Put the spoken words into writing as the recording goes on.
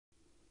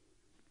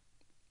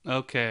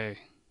Okay,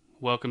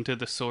 welcome to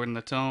the Sword in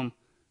the Tome.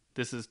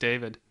 This is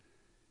David.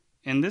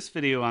 In this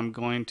video, I'm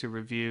going to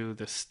review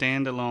the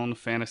standalone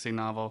fantasy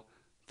novel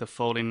The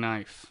Folding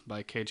Knife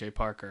by K.J.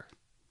 Parker.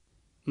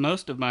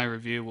 Most of my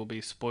review will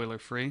be spoiler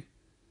free,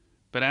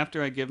 but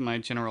after I give my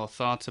general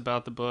thoughts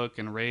about the book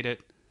and rate it,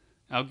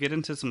 I'll get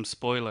into some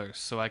spoilers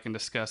so I can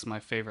discuss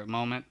my favorite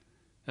moment,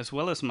 as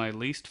well as my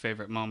least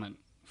favorite moment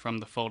from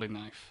The Folding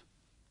Knife.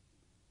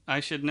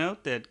 I should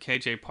note that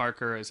K.J.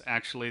 Parker is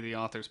actually the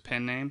author's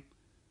pen name.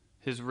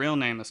 His real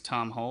name is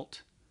Tom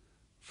Holt.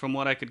 From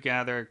what I could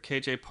gather,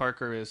 K.J.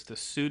 Parker is the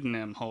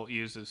pseudonym Holt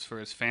uses for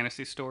his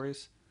fantasy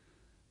stories.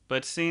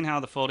 But seeing how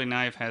The Folding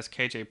Knife has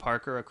K.J.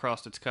 Parker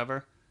across its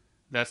cover,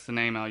 that's the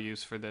name I'll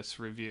use for this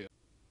review.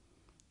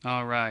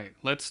 Alright,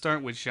 let's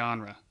start with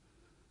genre.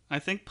 I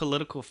think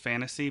political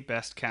fantasy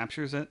best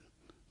captures it,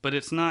 but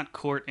it's not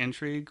court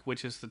intrigue,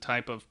 which is the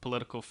type of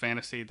political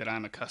fantasy that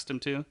I'm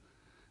accustomed to.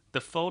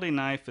 The Folding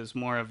Knife is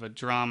more of a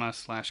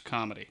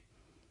drama/comedy.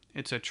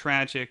 It's a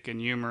tragic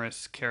and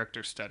humorous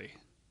character study.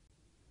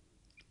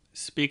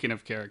 Speaking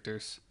of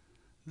characters,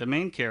 the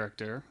main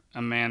character,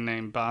 a man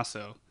named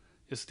Basso,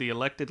 is the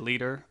elected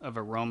leader of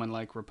a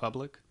Roman-like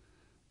republic,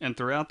 and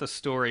throughout the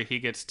story he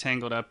gets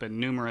tangled up in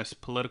numerous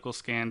political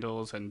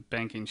scandals and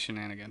banking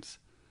shenanigans.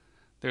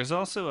 There's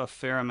also a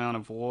fair amount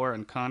of war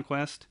and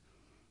conquest,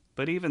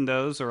 but even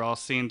those are all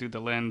seen through the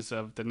lens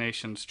of the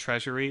nation's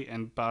treasury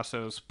and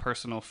Basso's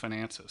personal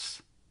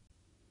finances.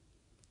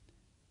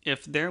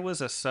 If there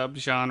was a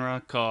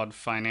subgenre called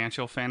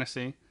financial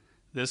fantasy,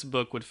 this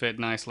book would fit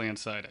nicely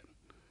inside it,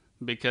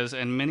 because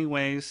in many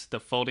ways the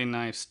Folding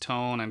Knife's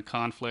tone and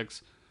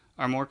conflicts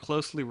are more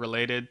closely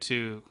related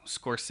to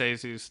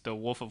Scorsese's The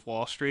Wolf of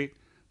Wall Street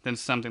than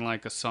something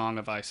like A Song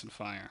of Ice and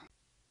Fire.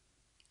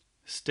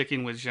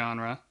 Sticking with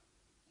genre,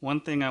 one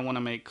thing I want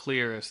to make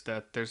clear is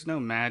that there's no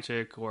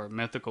magic or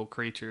mythical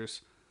creatures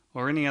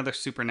or any other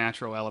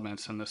supernatural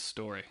elements in this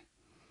story.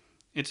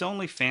 It's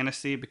only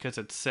fantasy because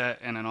it's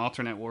set in an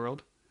alternate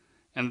world,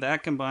 and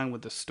that combined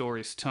with the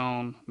story's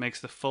tone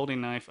makes The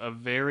Folding Knife a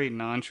very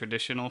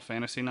non-traditional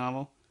fantasy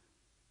novel.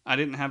 I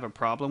didn't have a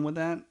problem with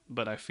that,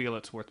 but I feel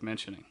it's worth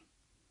mentioning.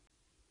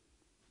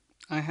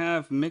 I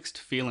have mixed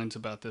feelings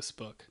about this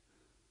book.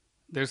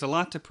 There's a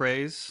lot to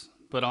praise,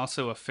 but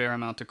also a fair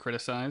amount to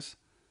criticize.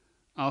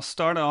 I'll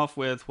start off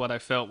with what I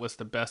felt was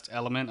the best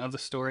element of the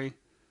story,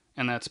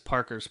 and that's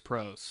Parker's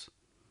prose.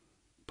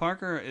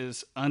 Parker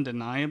is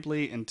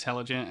undeniably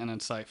intelligent and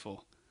insightful,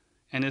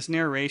 and his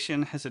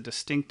narration has a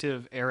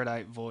distinctive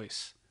erudite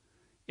voice.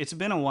 It's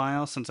been a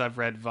while since I've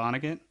read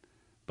Vonnegut,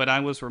 but I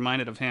was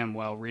reminded of him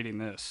while reading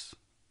this.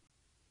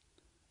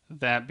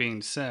 That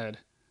being said,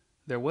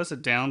 there was a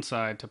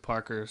downside to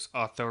Parker's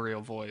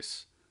authorial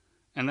voice,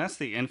 and that's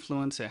the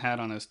influence it had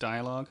on his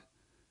dialogue.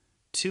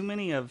 Too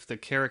many of the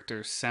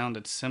characters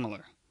sounded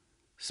similar,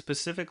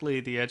 specifically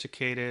the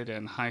educated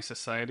and high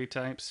society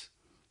types.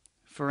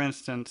 For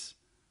instance,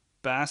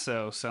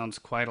 Basso sounds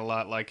quite a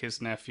lot like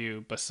his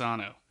nephew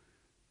Bassano,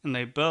 and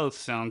they both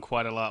sound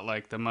quite a lot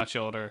like the much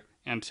older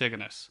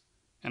Antigonus,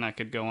 and I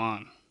could go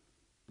on.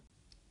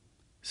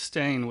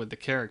 Staying with the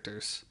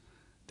characters,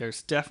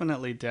 there's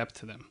definitely depth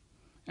to them,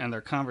 and their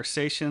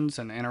conversations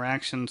and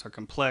interactions are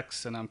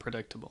complex and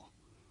unpredictable.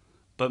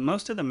 But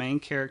most of the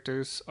main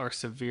characters are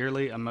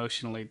severely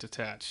emotionally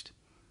detached.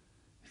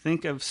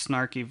 Think of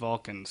snarky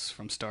Vulcans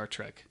from Star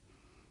Trek.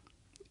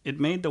 It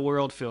made the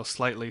world feel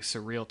slightly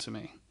surreal to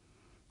me.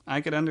 I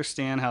could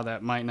understand how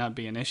that might not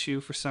be an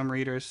issue for some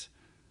readers,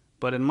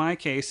 but in my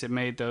case it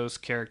made those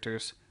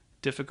characters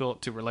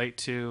difficult to relate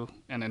to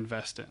and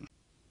invest in.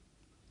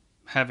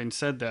 Having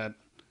said that,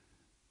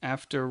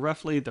 after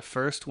roughly the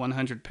first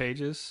 100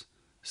 pages,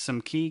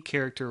 some key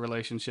character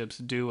relationships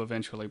do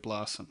eventually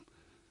blossom,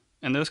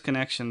 and those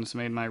connections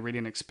made my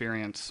reading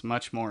experience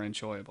much more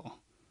enjoyable.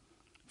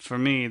 For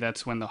me,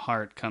 that's when the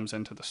heart comes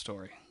into the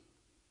story.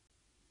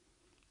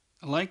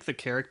 Like the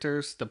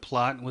characters, the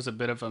plot was a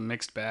bit of a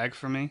mixed bag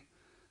for me.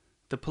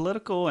 The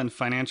political and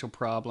financial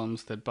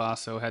problems that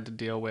Basso had to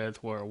deal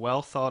with were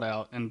well thought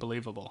out and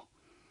believable,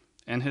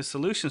 and his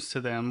solutions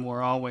to them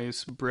were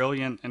always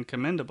brilliant and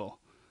commendable.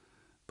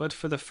 But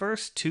for the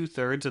first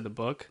two-thirds of the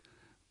book,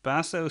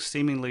 Basso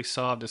seemingly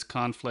solved his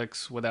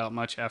conflicts without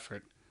much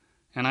effort,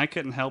 and I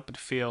couldn't help but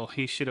feel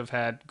he should have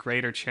had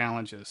greater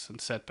challenges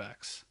and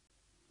setbacks.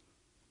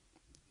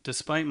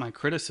 Despite my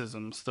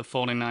criticisms, The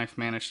Folding Knife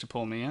managed to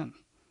pull me in.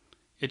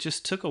 It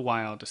just took a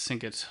while to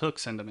sink its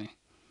hooks into me,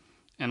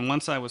 and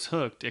once I was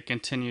hooked, it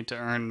continued to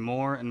earn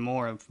more and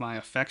more of my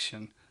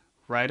affection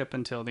right up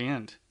until the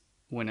end,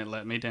 when it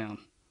let me down.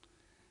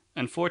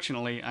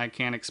 Unfortunately, I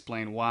can't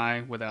explain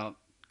why without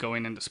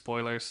going into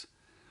spoilers,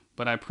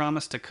 but I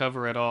promise to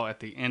cover it all at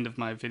the end of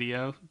my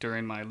video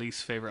during my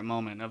least favorite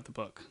moment of the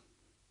book.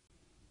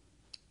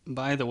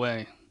 By the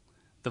way,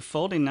 The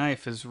Folding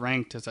Knife is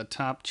ranked as a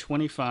top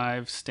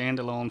 25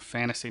 standalone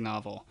fantasy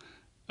novel,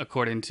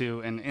 according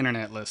to an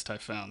internet list I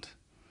found.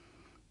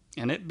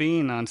 And it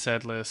being on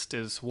said list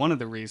is one of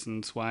the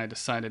reasons why I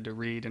decided to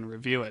read and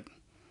review it.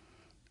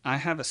 I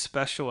have a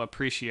special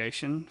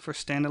appreciation for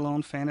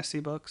standalone fantasy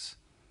books.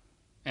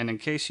 And in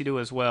case you do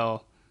as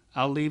well,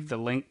 I'll leave the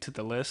link to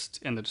the list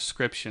in the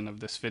description of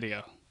this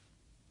video.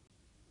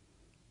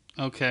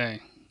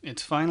 Okay,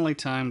 it's finally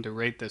time to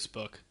rate this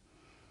book.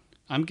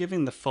 I'm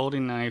giving The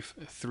Folding Knife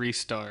 3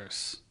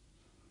 stars.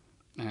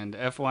 And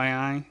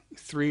FYI,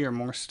 3 or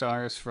more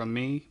stars from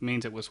me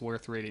means it was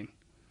worth reading.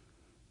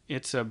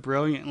 It's a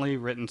brilliantly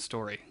written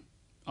story,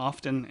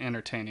 often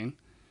entertaining,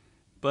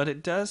 but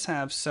it does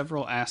have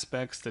several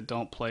aspects that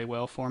don't play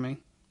well for me,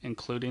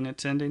 including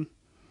its ending.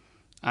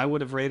 I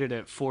would have rated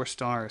it 4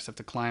 stars if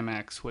the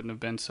climax wouldn't have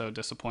been so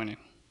disappointing.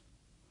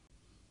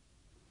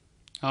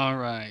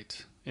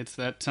 Alright, it's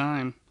that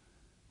time.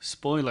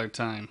 Spoiler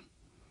time.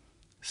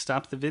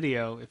 Stop the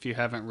video if you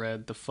haven't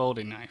read The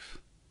Folding Knife.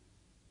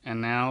 And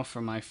now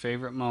for my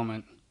favorite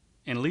moment,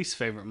 and least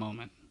favorite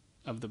moment,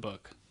 of the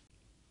book.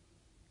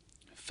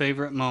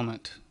 Favorite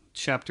moment,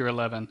 Chapter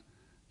 11,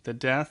 The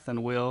Death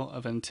and Will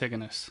of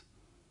Antigonus.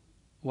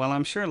 While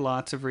I'm sure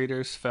lots of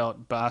readers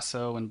felt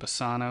Basso and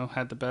Bassano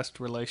had the best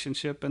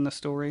relationship in the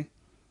story,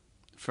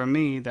 for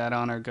me that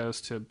honor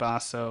goes to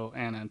Basso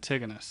and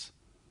Antigonus.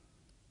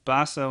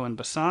 Basso and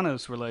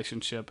Bassano's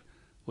relationship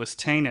was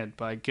tainted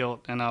by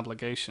guilt and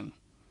obligation.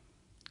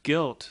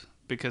 Guilt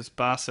because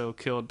Basso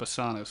killed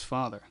Bassano's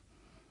father,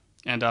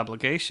 and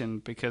obligation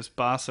because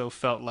Basso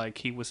felt like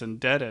he was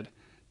indebted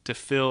to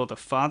fill the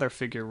father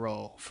figure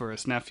role for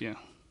his nephew.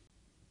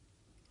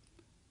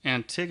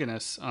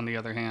 Antigonus, on the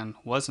other hand,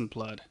 wasn't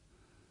blood,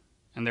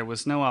 and there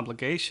was no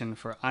obligation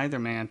for either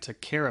man to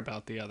care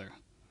about the other,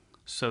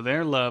 so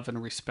their love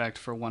and respect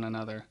for one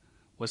another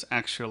was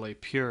actually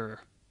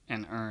pure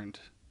and earned.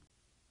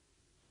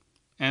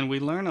 And we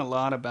learn a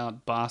lot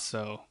about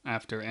Basso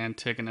after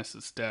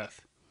Antigonus's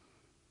death,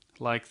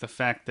 like the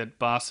fact that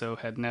Basso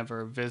had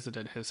never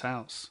visited his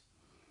house.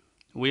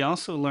 We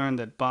also learn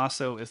that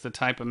Basso is the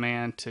type of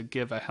man to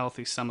give a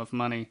healthy sum of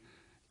money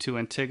to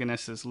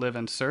Antigonus's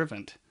live-in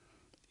servant,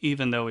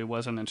 even though he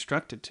wasn't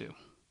instructed to.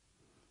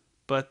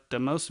 But the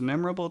most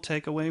memorable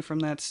takeaway from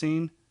that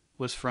scene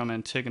was from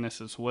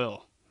Antigonus's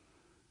will,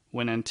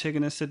 when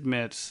Antigonus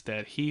admits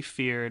that he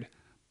feared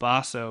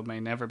Basso may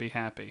never be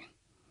happy,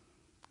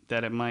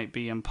 that it might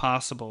be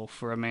impossible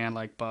for a man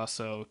like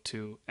Basso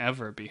to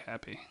ever be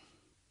happy.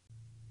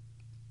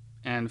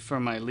 And for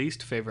my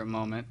least favorite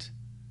moment,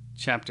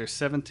 Chapter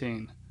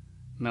 17,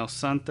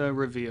 Melsantha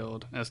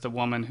revealed as the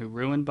woman who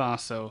ruined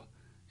Basso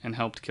and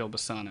helped kill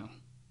Bassano.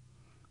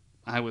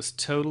 I was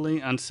totally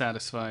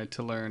unsatisfied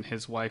to learn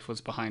his wife was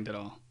behind it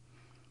all.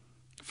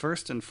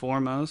 First and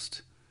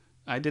foremost,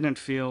 I didn't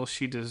feel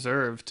she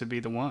deserved to be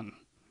the one.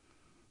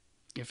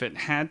 If it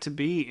had to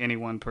be any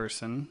one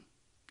person,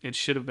 it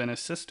should have been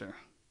his sister.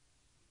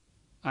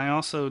 I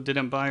also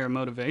didn't buy her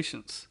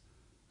motivations.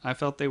 I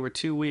felt they were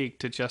too weak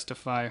to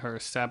justify her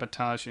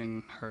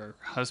sabotaging her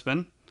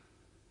husband's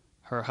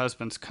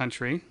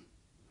country,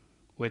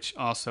 which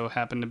also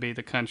happened to be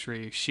the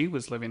country she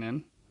was living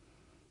in,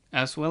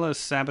 as well as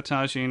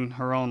sabotaging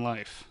her own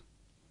life.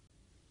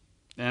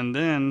 And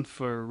then,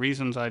 for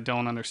reasons I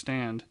don't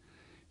understand,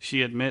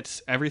 she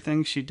admits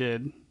everything she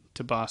did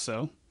to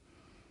Basso,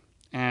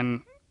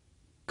 and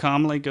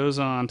calmly goes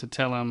on to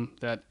tell him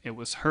that it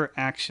was her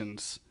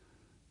actions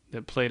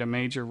that played a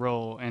major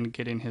role in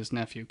getting his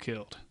nephew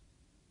killed.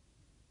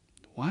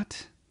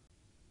 What?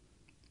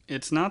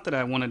 It's not that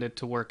I wanted it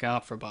to work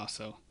out for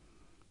Basso.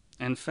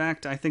 In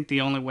fact, I think the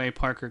only way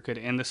Parker could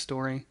end the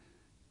story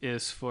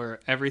is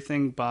for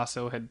everything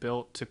Basso had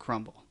built to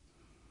crumble.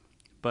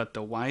 But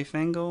the wife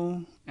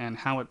angle and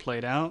how it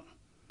played out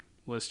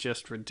was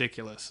just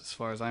ridiculous as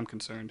far as I'm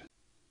concerned.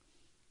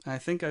 I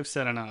think I've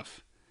said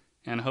enough,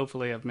 and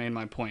hopefully I've made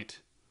my point.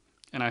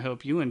 And I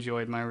hope you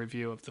enjoyed my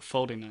review of The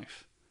Folding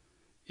Knife.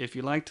 If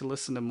you'd like to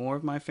listen to more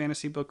of my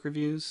fantasy book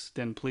reviews,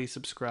 then please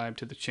subscribe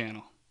to the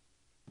channel.